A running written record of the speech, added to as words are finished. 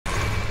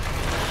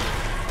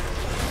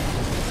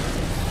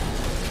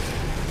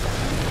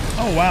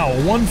Oh wow,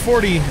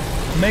 140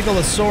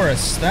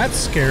 Megalosaurus. That's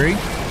scary.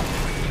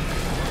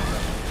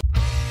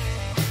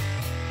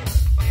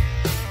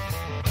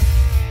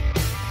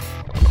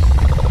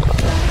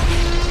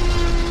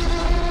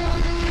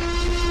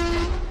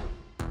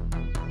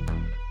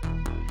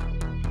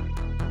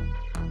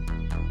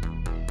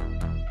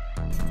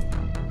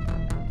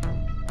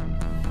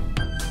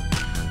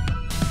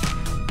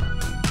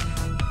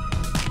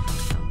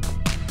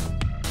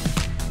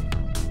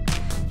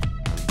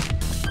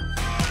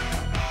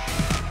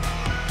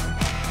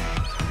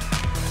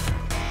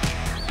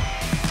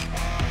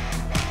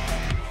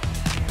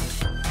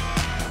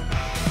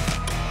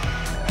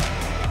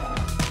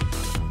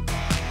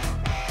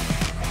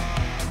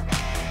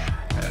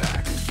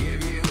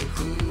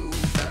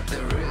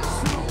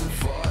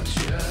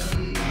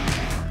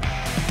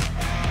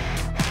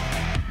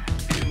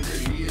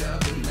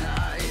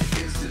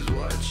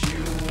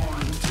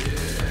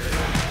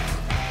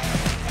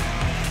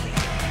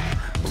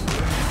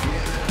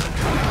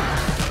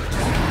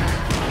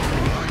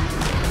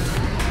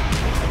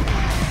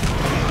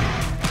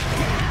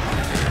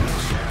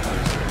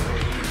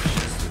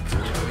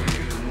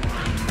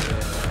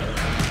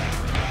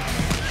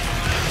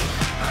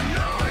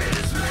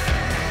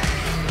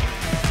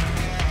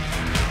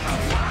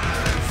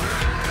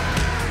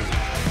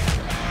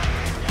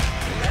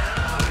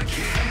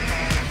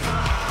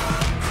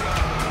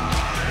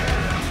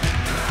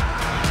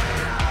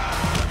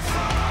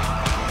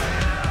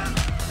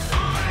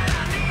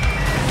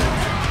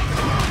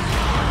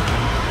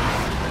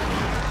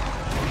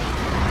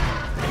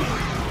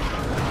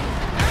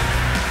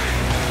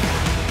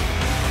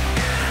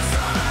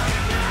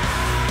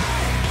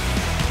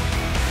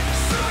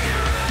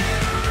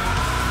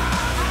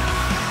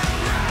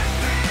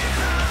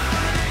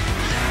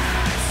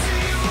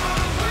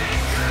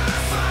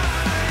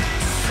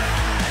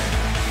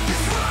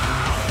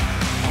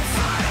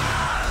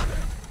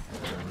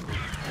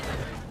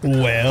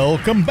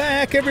 Welcome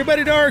back,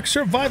 everybody, to Ark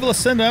Survival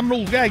Ascend. I'm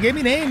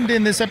anoldguygaming, and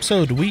in this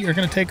episode, we are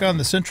going to take on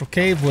the Central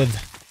Cave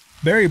with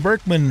Barry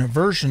Berkman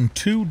version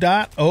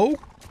 2.0.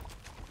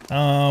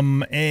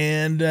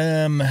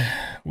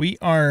 We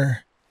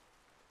are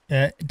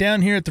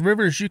down here at the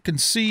river, as you can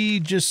see,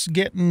 just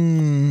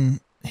getting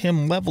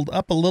him leveled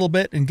up a little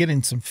bit and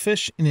getting some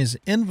fish in his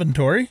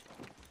inventory,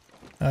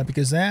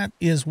 because that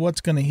is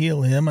what's going to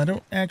heal him. I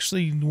don't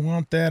actually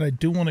want that. I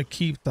do want to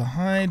keep the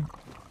hide.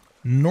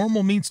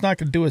 Normal meat's not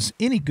going to do us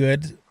any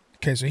good.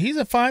 Okay, so he's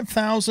at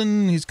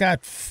 5,000. He's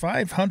got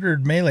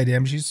 500 melee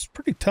damage. He's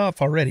pretty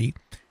tough already.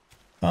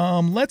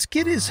 Let's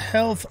get his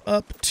health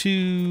up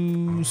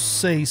to,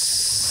 say,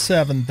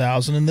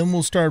 7,000, and then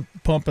we'll start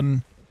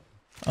pumping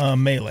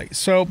melee.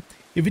 So,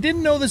 if you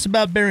didn't know this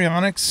about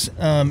baryonyx,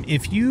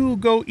 if you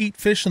go eat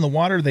fish in the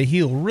water, they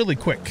heal really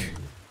quick.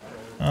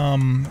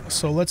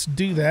 So let's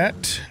do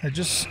that. I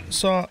just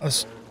saw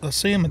a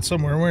salmon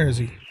somewhere. Where is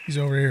he? He's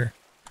over here.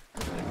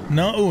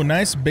 No, oh,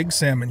 nice big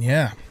salmon,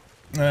 yeah.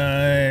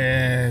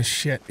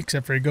 Shit,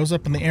 except for he goes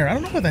up in the air. I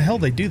don't know why the hell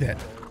they do that.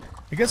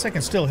 I guess I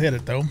can still hit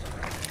it, though.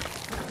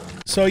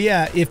 So,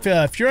 yeah,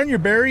 if you're on your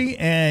berry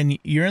and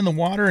you're in the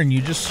water and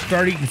you just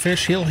start eating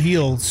fish, he'll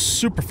heal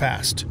super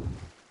fast.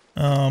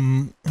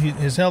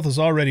 His health is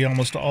already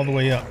almost all the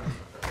way up.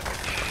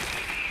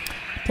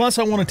 Plus,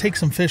 I want to take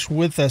some fish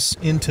with us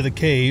into the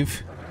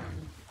cave.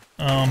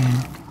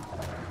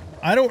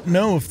 I don't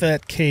know if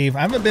that cave... I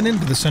haven't been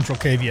into the Central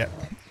Cave yet.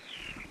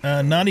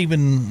 Not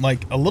even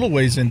like a little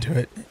ways into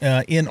it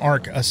in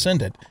Ark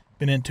Ascended.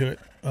 Been into it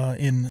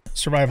in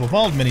Survival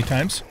Evolved many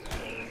times.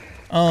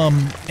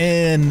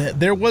 And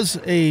there was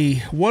a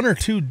 1 or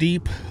 2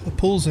 deep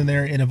pools in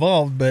there in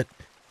Evolved, but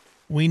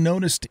we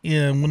noticed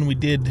when we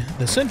did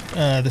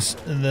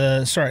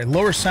the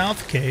Lower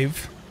South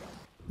Cave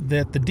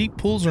that the deep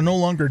pools are no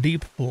longer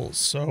deep pools.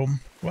 So,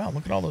 wow,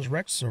 look at all those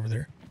wrecks over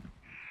there.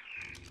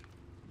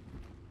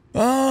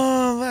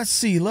 Let's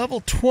see,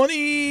 level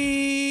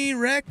 20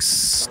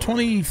 Rex,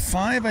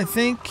 25 I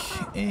think,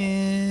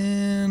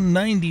 and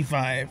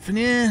 95.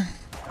 Yeah,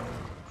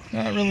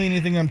 not really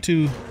anything I'm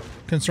too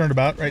concerned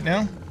about right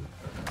now.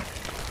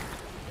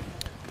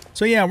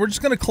 So yeah, we're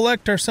just going to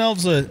collect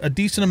ourselves a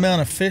decent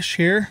amount of fish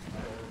here,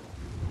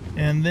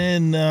 and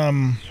then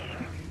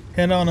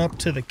head on up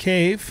to the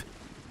cave.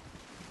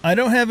 I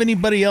don't have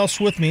anybody else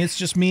with me. It's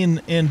just me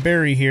and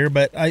Barry here,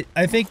 but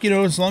I think,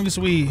 as long as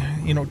we,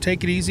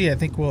 take it easy, I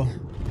think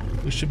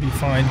we should be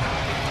fine.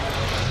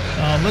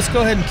 Let's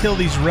go ahead and kill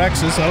these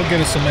Rexes. That'll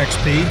get us some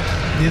XP.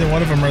 Neither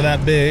one of them are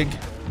that big.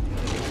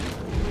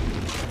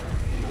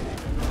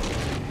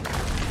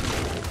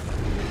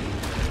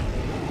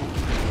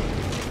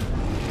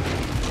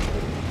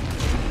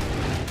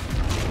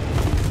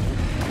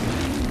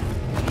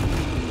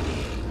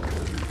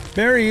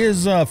 Barry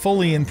is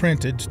fully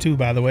imprinted too,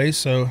 by the way,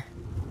 so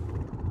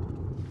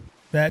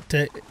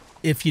that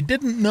if you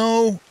didn't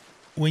know,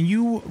 when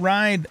you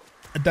ride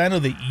a dino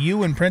that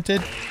you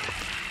imprinted,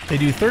 they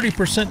do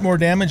 30% more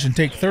damage and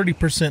take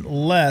 30%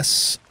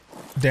 less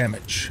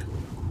damage.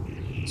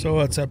 So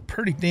it's a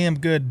pretty damn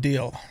good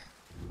deal.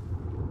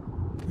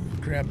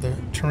 Grab the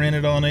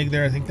pteranodon egg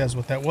there. I think that's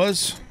what that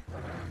was.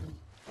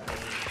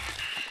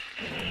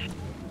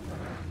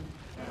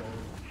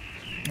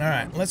 All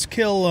right, let's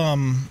kill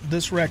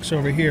this Rex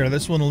over here.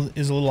 This one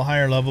is a little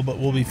higher level, but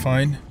we'll be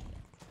fine.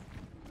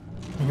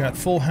 We got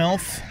full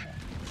health.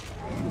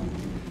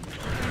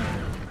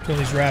 Kill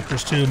these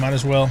raptors too, might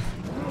as well.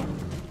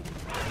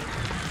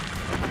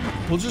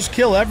 We'll just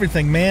kill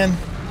everything, man.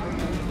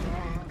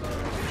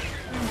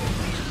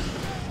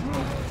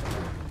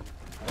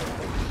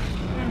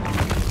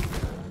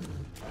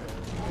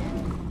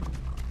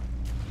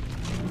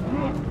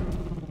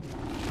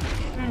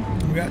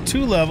 We got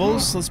 2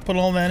 levels. Let's put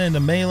all that into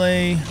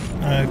melee.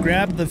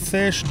 Grab the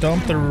fish,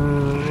 dump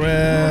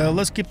the...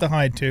 let's keep the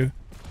hide too.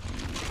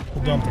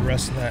 We'll dump the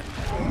rest of that.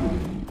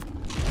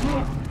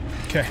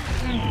 Okay.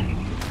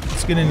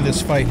 Let's get into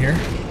this fight here.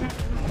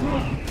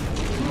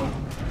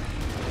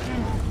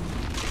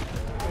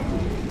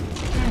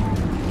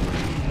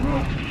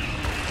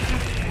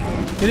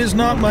 It is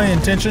not my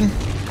intention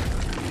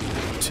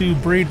to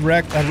breed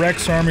a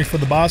Rex army for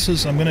the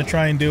bosses. I'm going to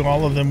try and do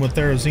all of them with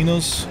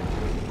Therizzinos.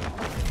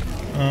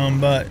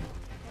 But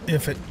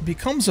if it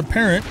becomes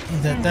apparent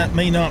that that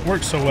may not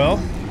work so well,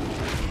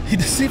 he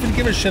doesn't even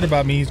give a shit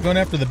about me. He's going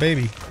after the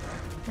baby.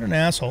 What an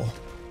asshole.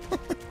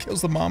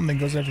 Kills the mom, then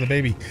goes after the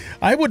baby.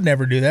 I would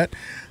never do that.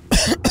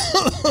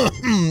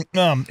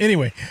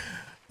 Anyway.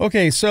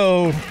 Okay,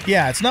 so,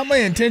 yeah, it's not my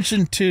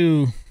intention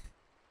to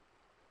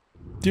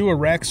do a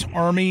Rex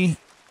army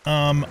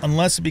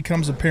unless it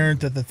becomes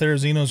apparent that the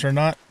Therizzinos are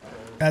not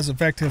as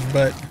effective,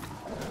 but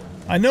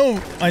I know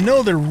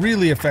they're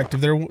really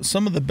effective. They're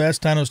some of the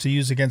best dinos to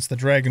use against the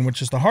dragon,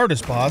 which is the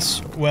hardest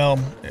boss. Well,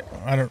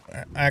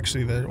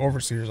 actually the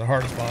Overseer is the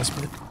hardest boss,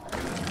 but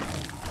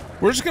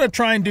we're just going to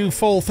try and do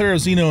full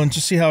Therizino and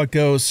just see how it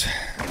goes.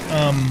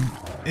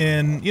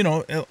 And, you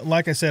know,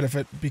 like I said, if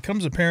it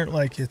becomes apparent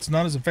like it's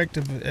not as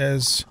effective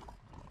as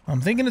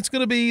I'm thinking it's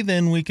going to be,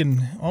 then we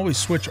can always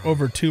switch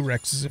over to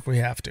Rexes if we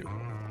have to.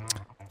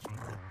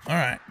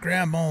 Alright,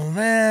 grab all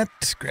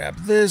that,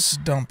 grab this,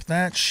 dump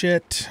that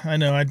shit. I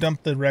know, I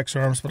dumped the Rex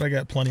arms, but I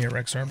got plenty of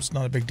Rex arms,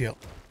 not a big deal.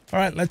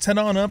 Alright, let's head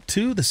on up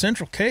to the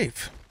central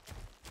cave.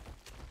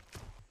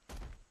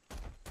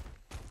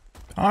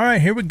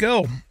 Alright, here we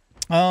go.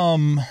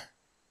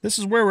 This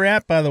is where we're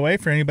at, by the way,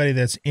 for anybody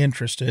that's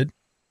interested.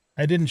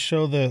 I didn't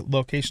show the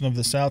location of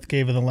the South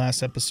Cave in the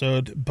last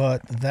episode,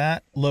 but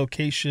that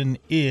location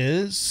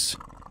is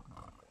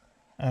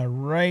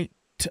right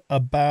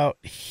about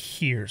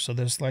here. So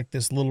there's like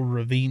this little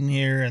ravine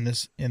here, and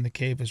the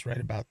cave is right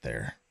about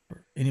there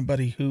for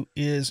anybody who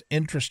is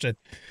interested.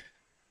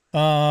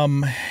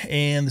 And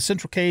the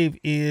central cave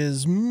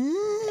is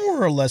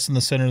more or less in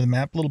the center of the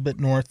map, a little bit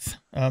north.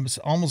 It's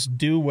almost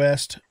due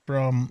east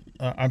from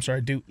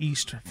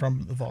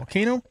the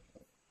volcano.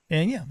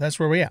 And yeah, that's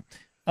where we're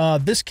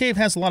at. This cave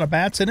has a lot of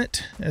bats in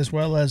it, as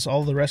well as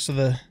all the rest of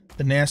the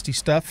nasty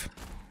stuff.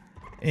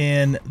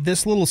 And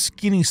this little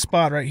skinny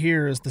spot right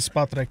here is the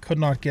spot that I could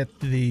not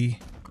get the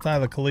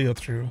Thylacoleo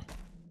through,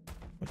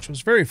 which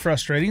was very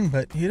frustrating,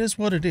 but it is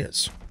what it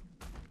is.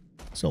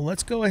 So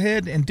let's go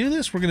ahead and do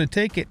this. We're going to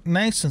take it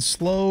nice and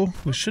slow.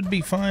 We should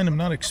be fine. I'm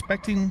not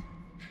expecting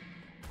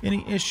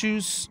any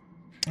issues.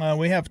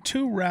 We have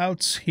 2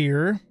 routes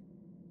here.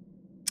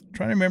 I'm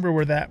trying to remember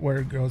where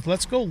it goes.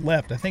 Let's go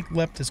left. I think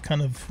left is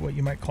kind of what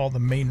you might call the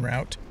main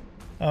route.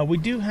 We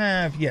do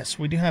have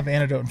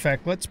antidote. In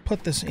fact, let's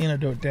put this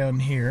antidote down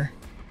here.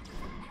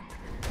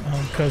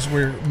 Because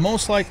we're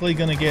most likely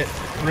going to get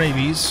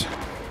rabies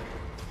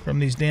from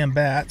these damn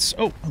bats.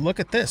 Oh, look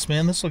at this,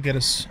 man. This will get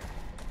us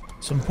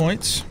some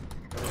points.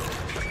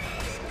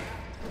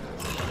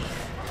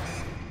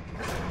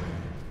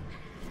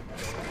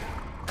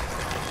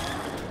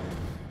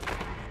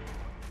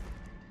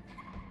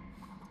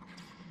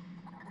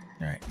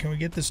 Alright, can we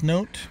get this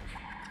note?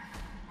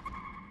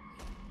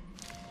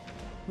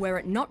 Were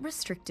it not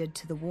restricted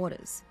to the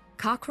waters,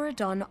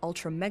 Carcharodon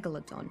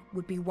ultramegalodon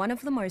would be one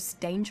of the most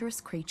dangerous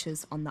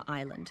creatures on the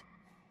island.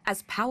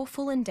 As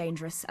powerful and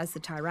dangerous as the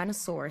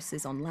Tyrannosaurus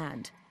is on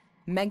land,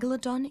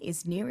 Megalodon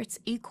is near its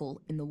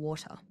equal in the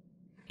water.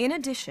 In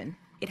addition,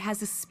 it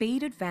has a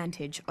speed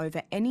advantage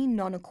over any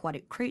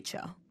non-aquatic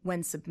creature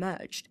when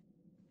submerged.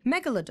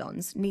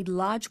 Megalodons need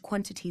large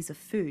quantities of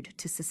food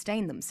to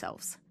sustain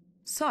themselves,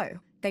 so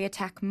they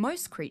attack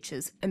most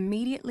creatures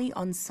immediately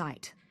on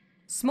sight.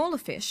 Smaller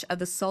fish are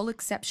the sole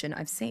exception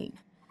I've seen.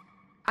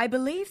 I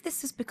believe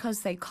this is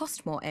because they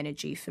cost more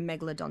energy for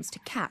megalodons to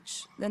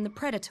catch than the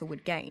predator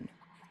would gain.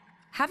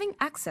 Having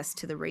access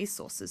to the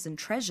resources and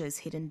treasures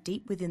hidden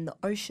deep within the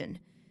ocean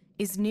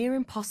is near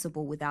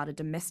impossible without a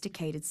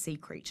domesticated sea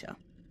creature.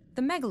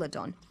 The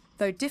megalodon,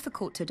 though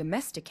difficult to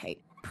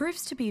domesticate,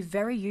 proves to be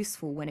very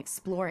useful when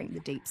exploring the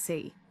deep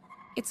sea.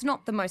 It's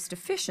not the most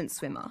efficient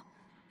swimmer,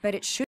 but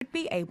it should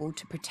be able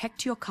to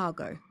protect your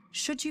cargo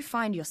should you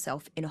find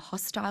yourself in a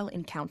hostile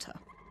encounter.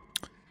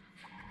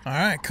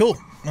 Alright, cool.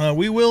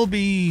 We will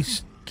be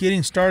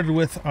getting started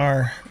with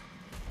our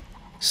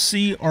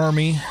sea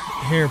army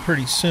here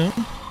pretty soon.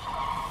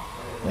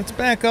 Let's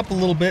back up a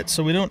little bit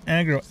so we don't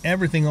aggro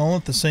everything all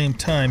at the same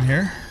time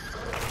here.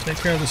 Take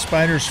care of the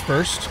spiders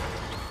first.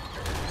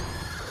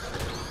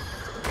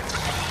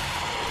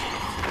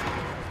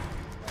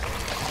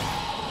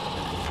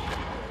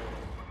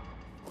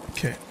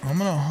 Okay, I'm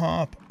gonna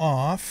hop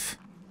off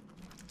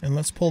and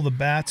let's pull the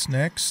bats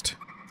next.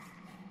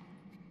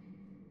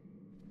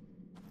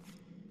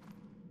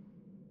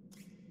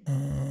 I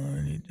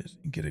need to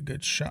get a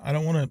good shot. I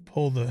don't want to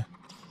pull the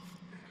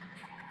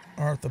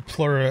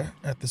Arthropleura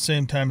at the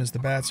same time as the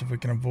bats if we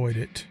can avoid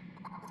it.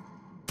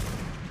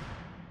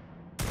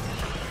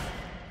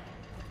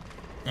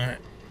 Alright,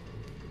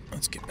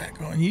 let's get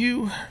back on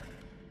you.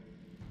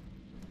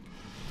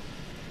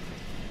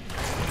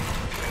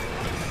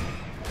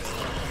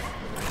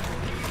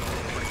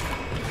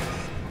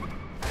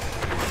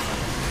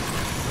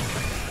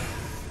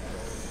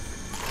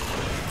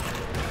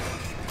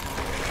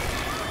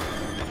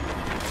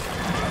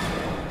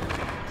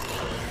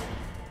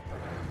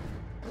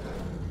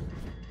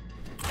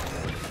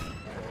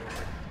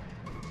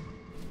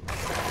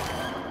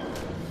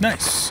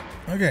 Nice.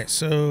 Okay,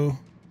 so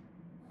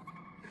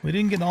we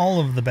didn't get all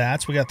of the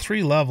bats. We got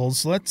 3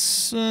 levels.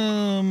 Let's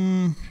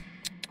yeah,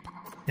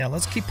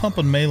 let's keep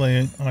pumping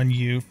melee on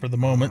you for the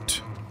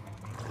moment.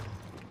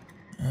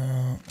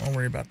 I'll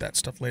worry about that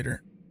stuff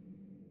later.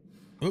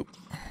 Oop.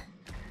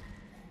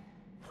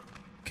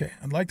 Okay,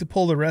 I'd like to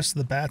pull the rest of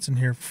the bats in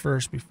here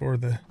first before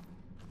the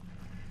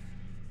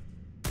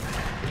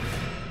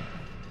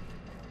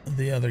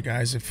other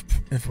guys,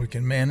 if we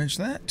can manage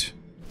that.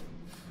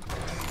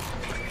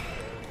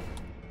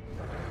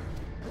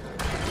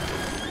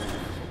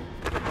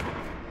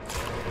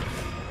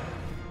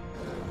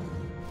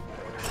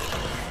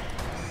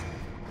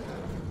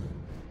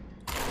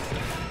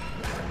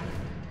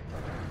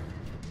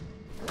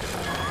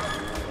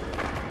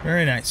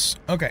 Very nice.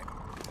 Okay.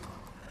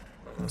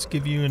 Let's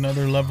give you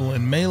another level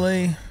in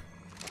melee.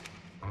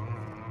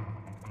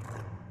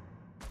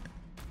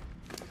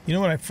 You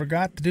know what I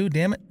forgot to do?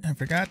 Damn it. I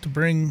forgot to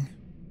bring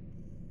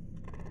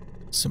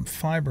some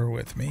fiber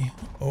with me.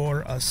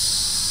 Or a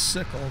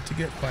sickle to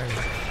get fiber.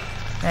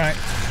 Alright.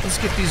 Let's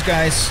get these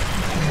guys.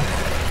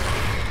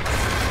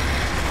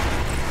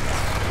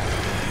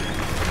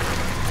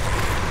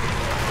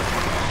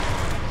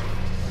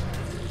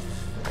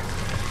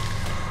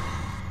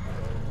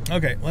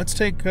 Okay, let's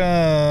take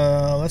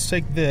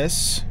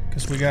this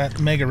because we got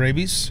mega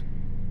rabies,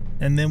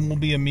 and then we'll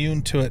be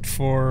immune to it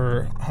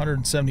for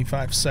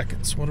 175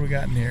 seconds. What do we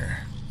got in here?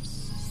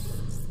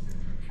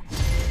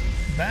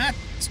 That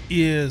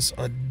is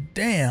a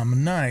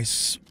damn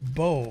nice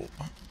bow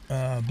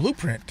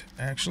blueprint,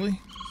 actually.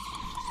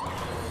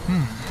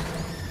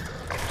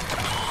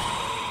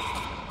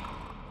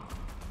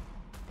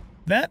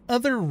 That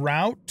other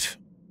route,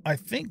 I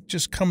think,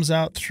 just comes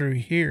out through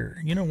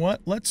here. You know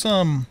what?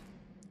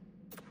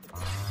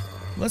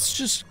 Let's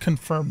just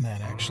confirm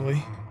that,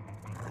 actually.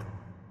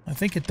 I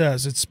think it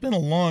does. It's been a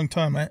long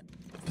time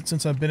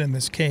since I've been in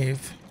this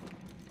cave.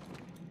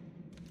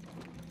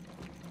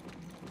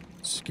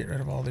 Let's get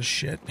rid of all this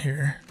shit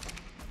here.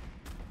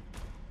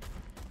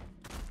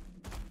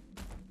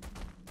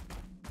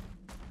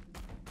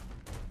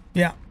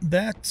 Yeah,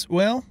 that's...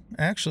 well,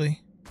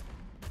 actually...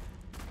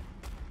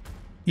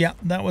 yeah,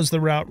 that was the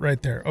route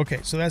right there. Okay,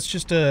 so that's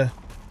just a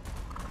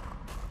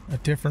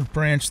different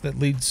branch that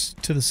leads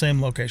to the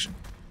same location.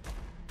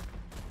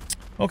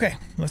 Okay,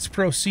 let's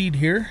proceed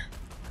here.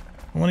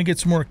 I want to get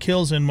some more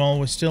kills in while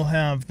we still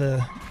have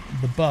the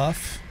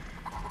buff.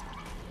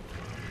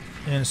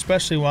 And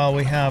especially while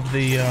we have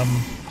the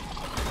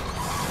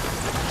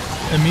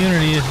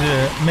immunity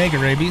to mega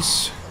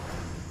rabies.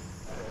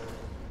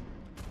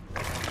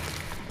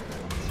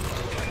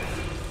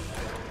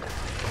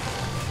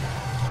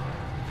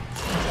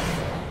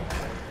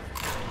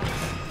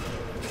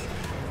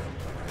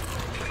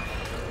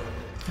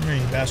 There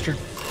you bastard.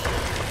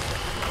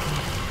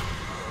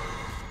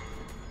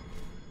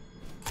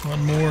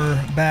 One more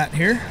bat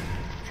here.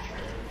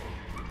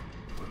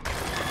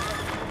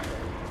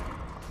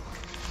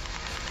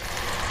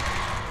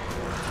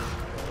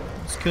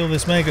 Let's kill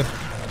this mega,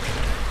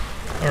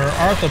 or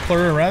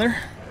Arthropleura rather,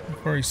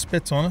 before he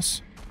spits on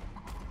us.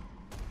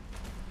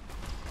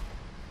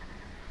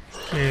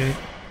 Okay,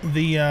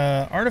 the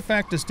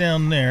artifact is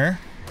down there.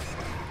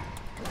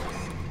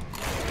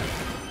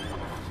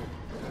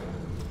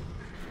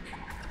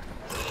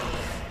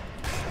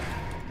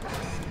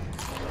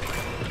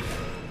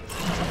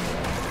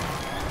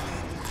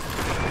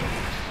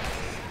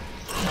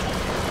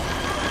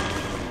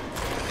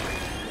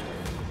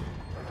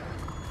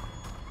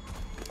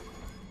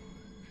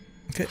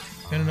 Okay,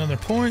 got another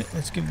point.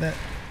 Let's give that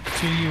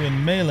to you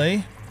in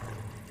melee.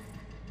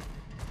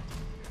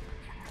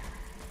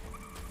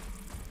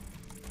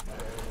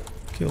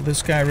 Kill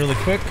this guy really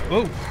quick.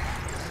 Whoa!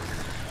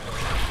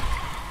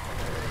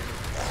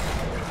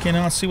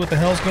 Cannot see what the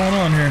hell's going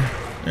on here.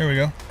 There we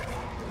go.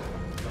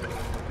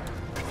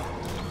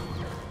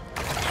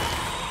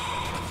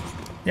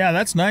 Yeah,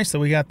 that's nice that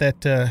we got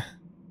that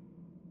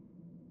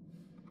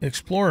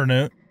Explorer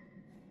note.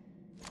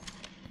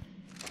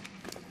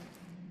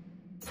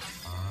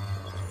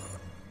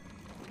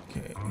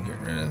 Okay, get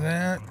rid of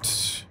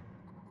that.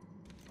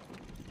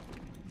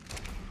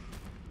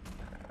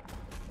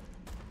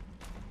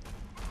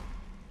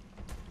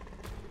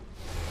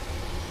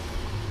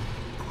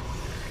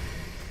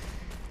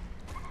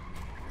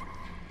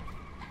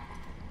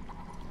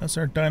 That's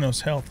our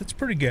dino's health. It's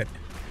pretty good.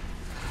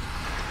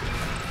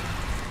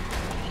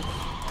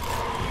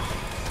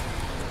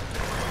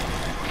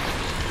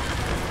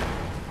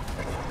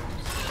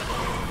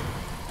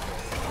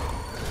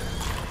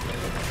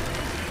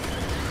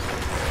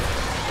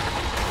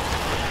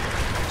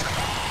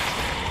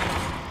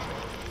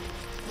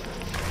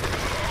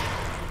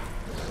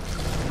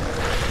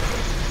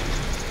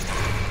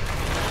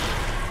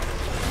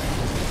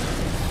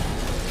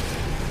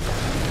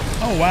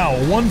 Oh wow,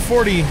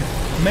 140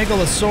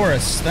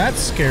 Megalosaurus. That's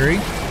scary.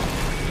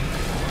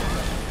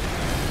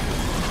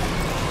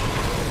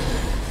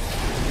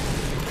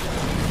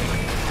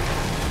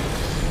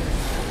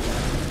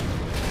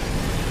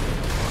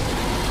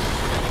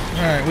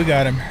 Alright, we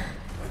got him.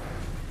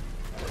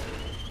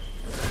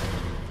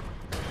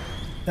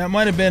 That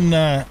might have been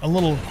a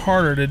little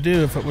harder to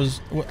do if it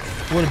was would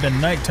have been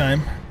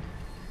nighttime.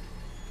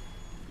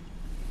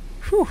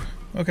 Whew.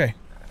 Okay.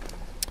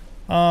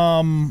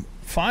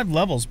 5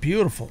 levels,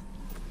 beautiful.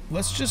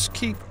 Let's just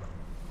keep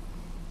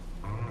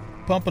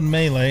pumping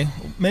melee.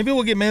 Maybe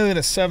we'll get melee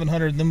to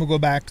 700, then we'll go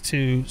back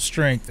to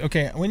strength.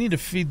 Okay, we need to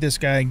feed this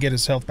guy and get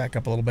his health back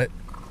up a little bit.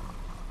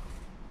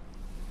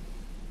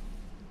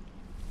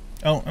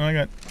 Oh, and I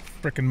got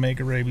frickin'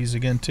 mega rabies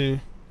again too.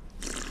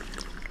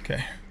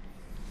 Okay.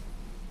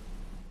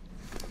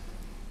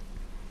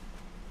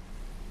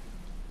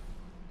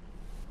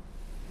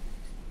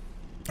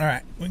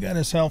 Alright, we got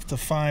his health to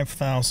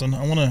 5,000.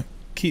 I want to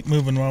keep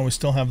moving while we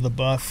still have the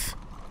buff.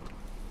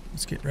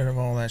 Let's get rid of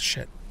all that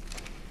shit.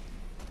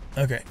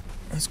 Okay,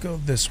 let's go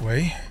this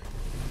way.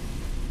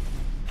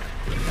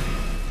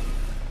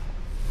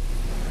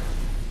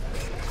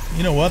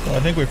 You know what, though? I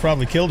think we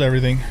probably killed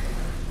everything.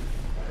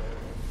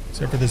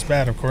 Except for this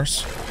bat, of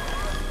course.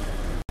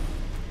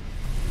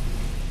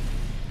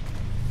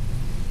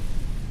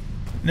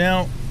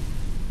 Now,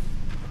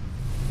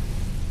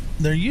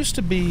 there used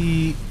to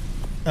be...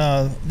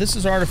 this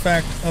is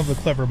Artifact of the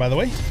Clever, by the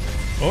way.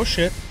 Oh,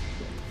 shit.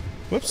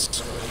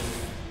 Whoops.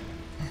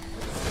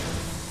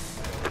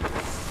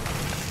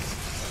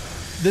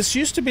 This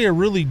used to be a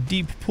really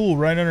deep pool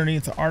right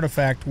underneath the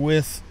artifact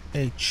with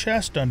a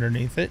chest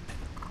underneath it.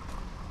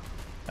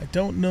 I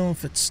don't know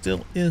if it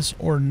still is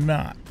or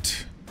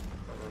not.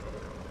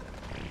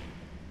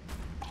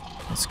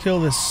 Let's kill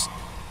this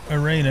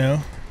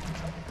Arano.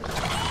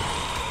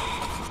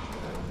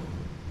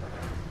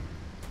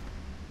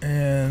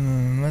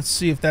 And let's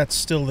see if that's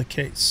still the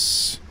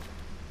case.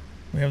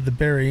 We have the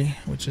berry,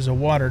 which is a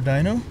water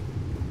dino.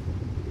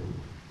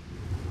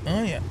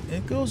 Oh yeah,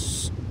 it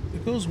goes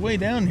way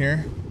down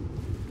here.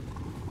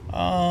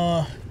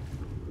 I'm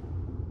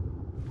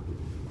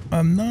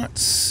not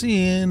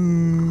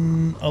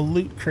seeing a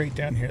loot crate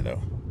down here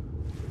though.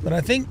 But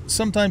I think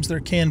sometimes there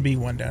can be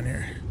one down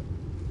here.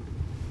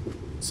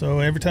 So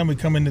every time we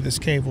come into this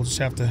cave, we'll just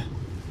have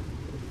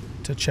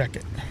to check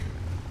it.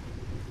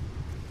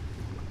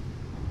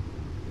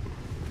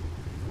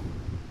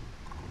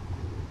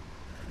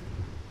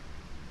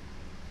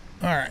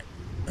 Alright,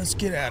 let's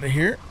get out of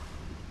here.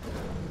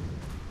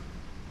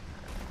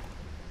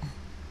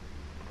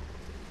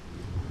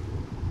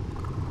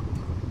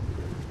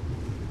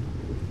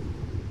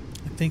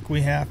 I think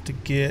we have to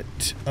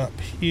get up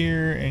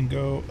here and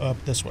go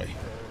up this way.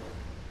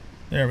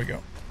 There we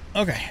go.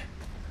 Okay,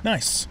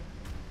 nice.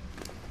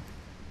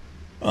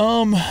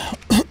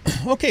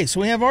 Okay,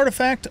 so we have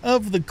Artifact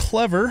of the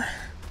Clever.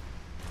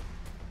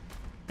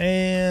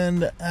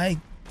 And I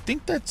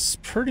think that's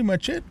pretty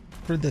much it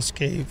for this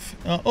cave.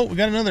 Oh, we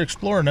got another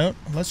explorer note.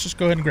 Let's just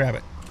go ahead and grab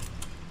it.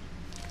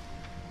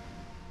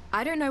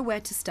 I don't know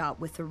where to start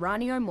with the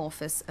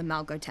Raniomorphus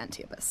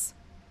amalgotantibus.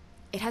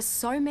 It has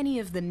so many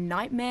of the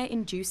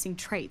nightmare-inducing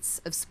traits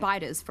of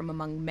spiders from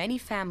among many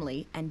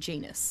family and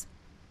genus.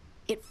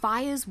 It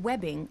fires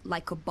webbing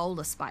like a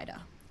bowler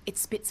spider. It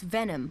spits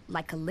venom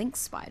like a lynx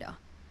spider.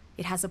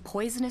 It has a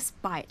poisonous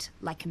bite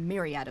like a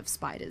myriad of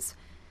spiders,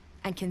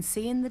 and can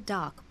see in the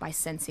dark by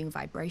sensing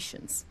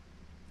vibrations.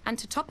 And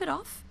to top it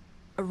off,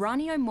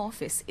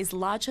 Raniomorphus is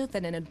larger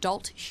than an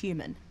adult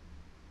human.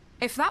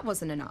 If that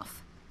wasn't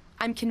enough,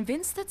 I'm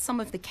convinced that some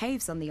of the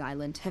caves on the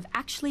island have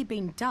actually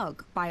been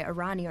dug by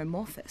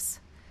Raniomorphus.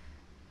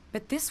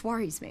 But this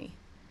worries me.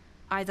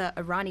 Either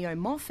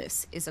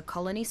Raniomorphus is a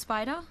colony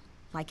spider,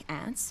 like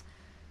ants,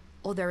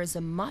 or there is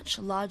a much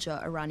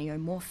larger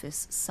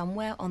Raniomorphus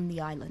somewhere on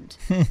the island.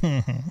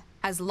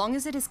 As long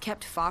as it is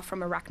kept far from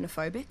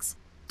arachnophobics,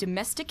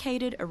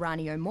 domesticated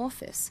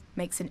Raniomorphus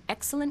makes an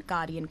excellent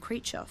guardian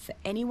creature for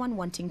anyone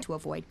wanting to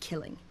avoid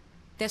killing.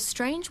 Their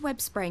strange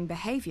web-spraying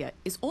behavior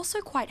is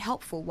also quite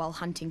helpful while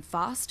hunting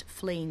fast,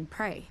 fleeing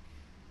prey.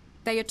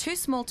 They are too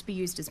small to be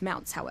used as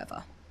mounts,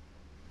 however.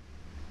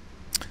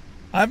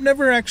 I've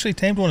never actually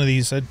tamed one of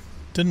these. I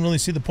didn't really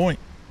see the point.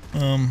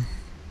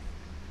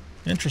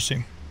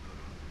 Interesting.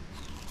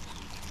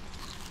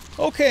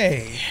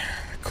 Okay,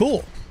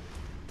 cool.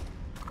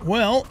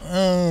 Well,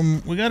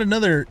 we got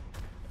another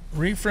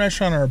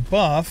refresh on our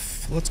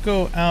buff. Let's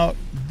go out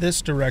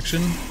this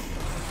direction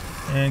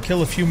and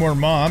kill a few more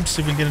mobs,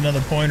 see if we can get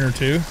another point or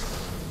two.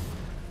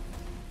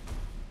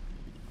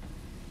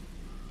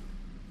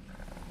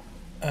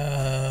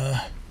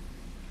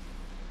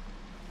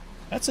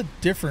 That's a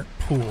different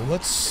pool.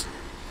 Let's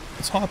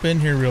hop in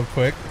here real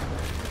quick.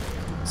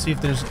 See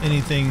if there's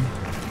anything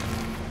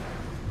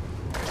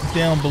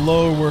down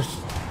below worth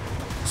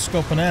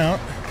scoping out.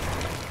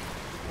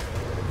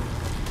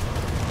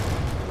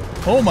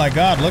 Oh my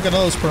god, look at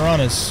all those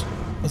piranhas.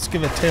 Let's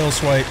give a tail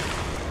swipe.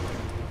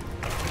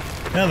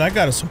 Yeah, that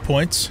got us some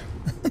points.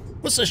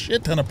 What's a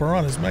shit ton of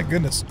piranhas, my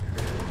goodness.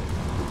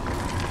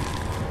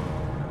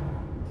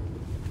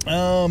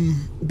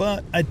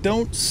 But I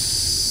don't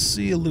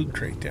see a loot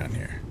crate down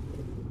here.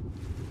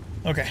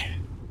 Okay.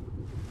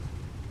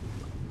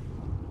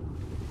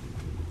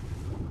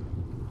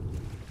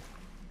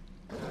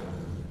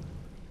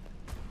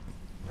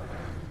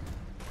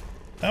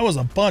 That was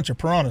a bunch of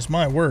piranhas,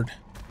 my word.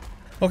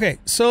 Okay,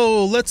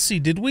 so let's see.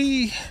 Did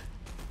we...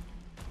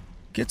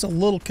 Gets a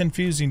little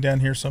confusing down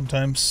here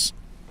sometimes.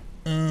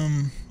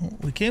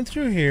 We came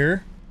through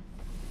here.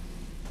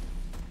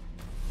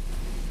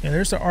 Yeah,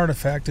 there's the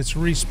artifact. It's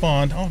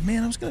respawned. Oh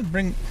man, I was gonna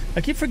bring...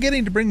 I keep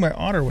forgetting to bring my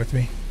otter with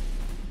me.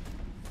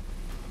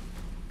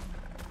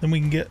 Then we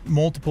can get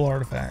multiple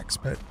artifacts,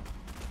 but...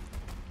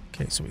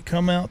 Okay, so we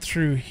come out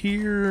through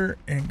here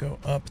and go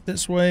up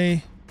this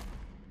way.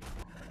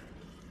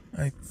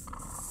 I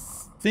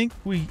think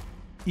we...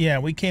 Yeah,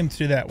 we came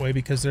through that way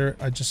because there...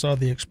 I just saw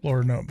the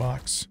Explorer note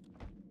box.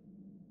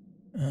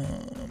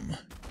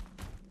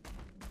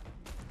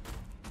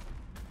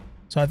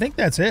 So I think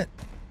that's it.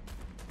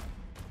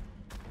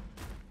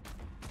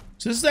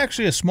 So this is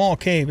actually a small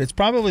cave. It's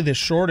probably the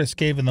shortest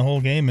cave in the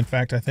whole game, in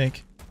fact, I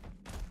think.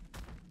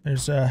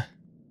 There's not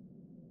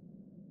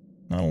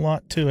a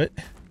lot to it.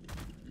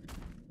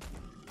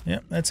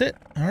 Yep, that's it.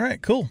 All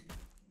right, cool.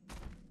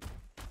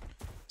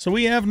 So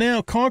we have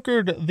now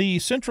conquered the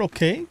central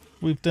cave.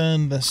 We've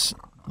done this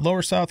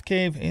lower south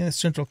cave and the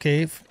central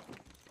cave.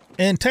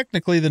 And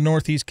technically the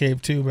northeast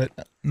cave too,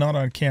 but not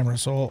on camera.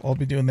 So I'll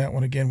be doing that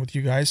one again with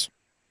you guys.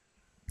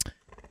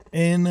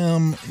 And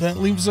that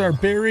leaves our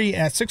berry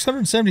at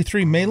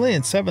 673 melee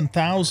and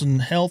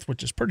 7,000 health,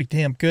 which is pretty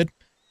damn good.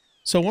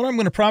 So what I'm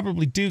going to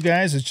probably do,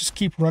 guys, is just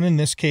keep running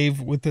this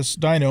cave with this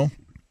dino.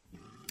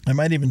 I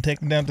might even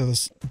take him down to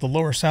the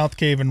lower south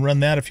cave and run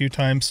that a few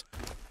times,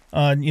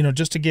 you know,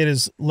 just to get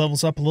his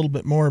levels up a little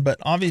bit more. But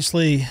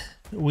obviously,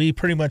 we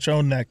pretty much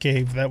owned that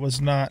cave. That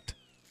was not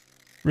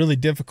really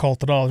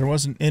difficult at all. There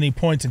wasn't any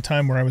point in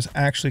time where I was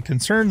actually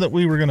concerned that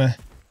we were going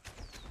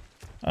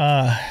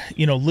to,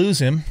 you know, lose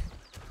him.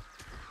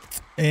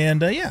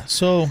 And yeah,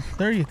 so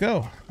there you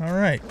go. All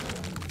right.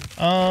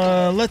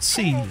 Let's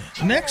see.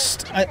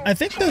 Next, I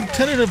think the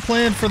tentative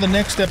plan for the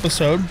next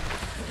episode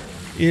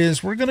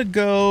is we're gonna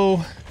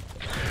go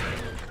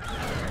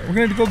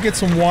get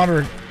some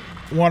water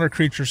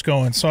creatures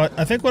going. So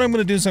I think what I'm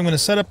gonna do is I'm gonna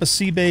set up a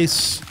sea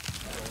base,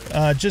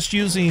 just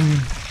using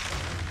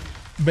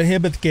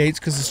Behemoth gates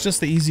because it's just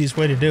the easiest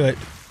way to do it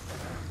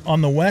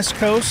on the west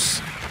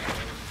coast,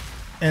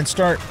 and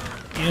start,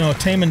 you know,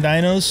 taming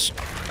dinos.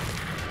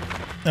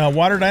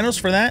 Water dinos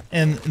for that,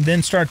 and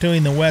then start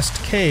doing the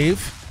west cave,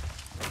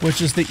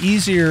 which is the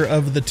easier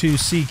of the two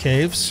sea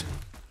caves.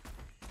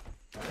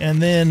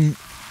 And then,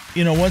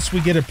 you know, once we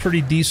get a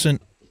pretty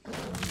decent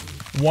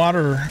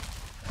water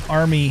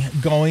army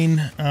going,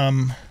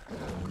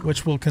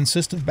 which will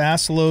consist of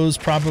basilos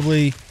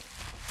probably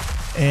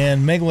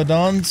and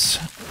megalodons,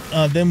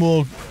 then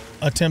we'll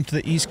attempt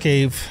the east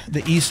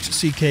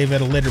sea cave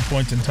at a later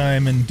point in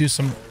time and do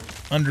some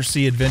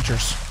undersea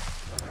adventures.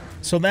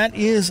 So that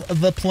is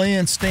the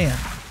plan, Stan.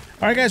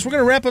 All right, guys, we're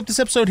going to wrap up this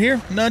episode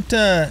here. Not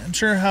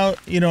sure how,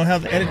 you know, how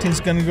the editing's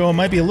going to go. It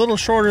might be a little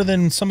shorter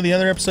than some of the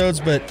other episodes,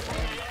 but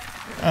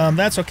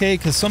that's okay,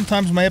 because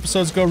sometimes my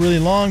episodes go really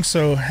long,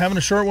 so having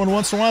a short one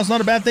once in a while is not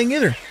a bad thing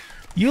either.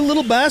 You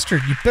little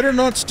bastard, you better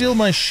not steal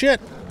my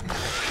shit.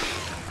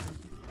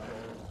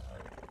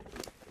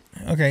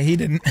 Okay, he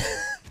didn't.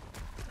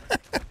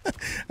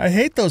 I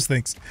hate those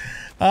things.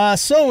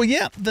 So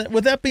yeah,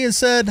 with that being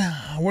said,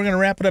 we're going to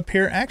wrap it up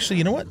here. Actually,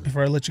 you know what?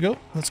 Before I let you go,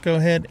 let's go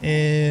ahead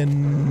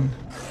and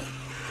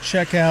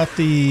check out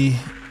the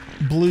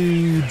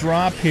blue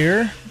drop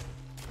here.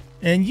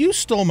 And you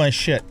stole my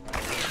shit.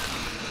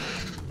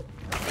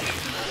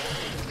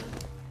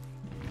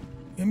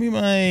 Give me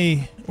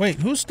my... Wait,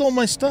 who stole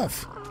my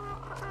stuff?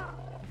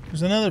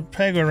 There's another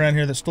pego around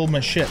here that stole my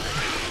shit.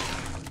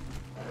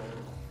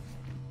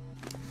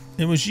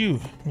 It was you,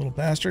 little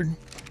bastard.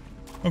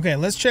 Okay,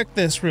 let's check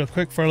this real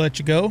quick before I let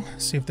you go.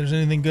 See if there's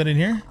anything good in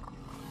here.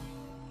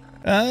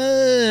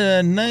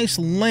 Nice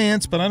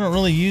lance, but I don't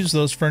really use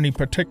those for any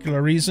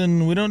particular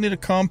reason. We don't need a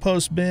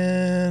compost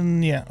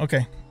bin. Yeah,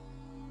 okay.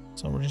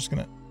 So we're just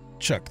gonna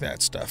chuck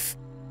that stuff.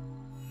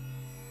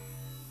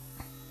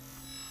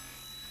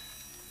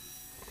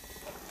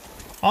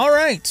 All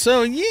right,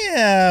 so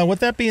yeah, with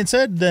that being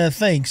said,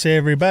 thanks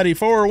everybody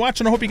for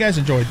watching. I hope you guys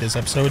enjoyed this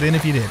episode, and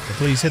if you did,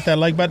 please hit that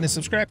like button and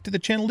subscribe to the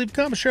channel, leave a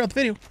comment, share out the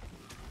video,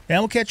 and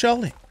we'll catch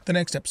y'all in the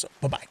next episode.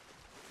 Bye-bye.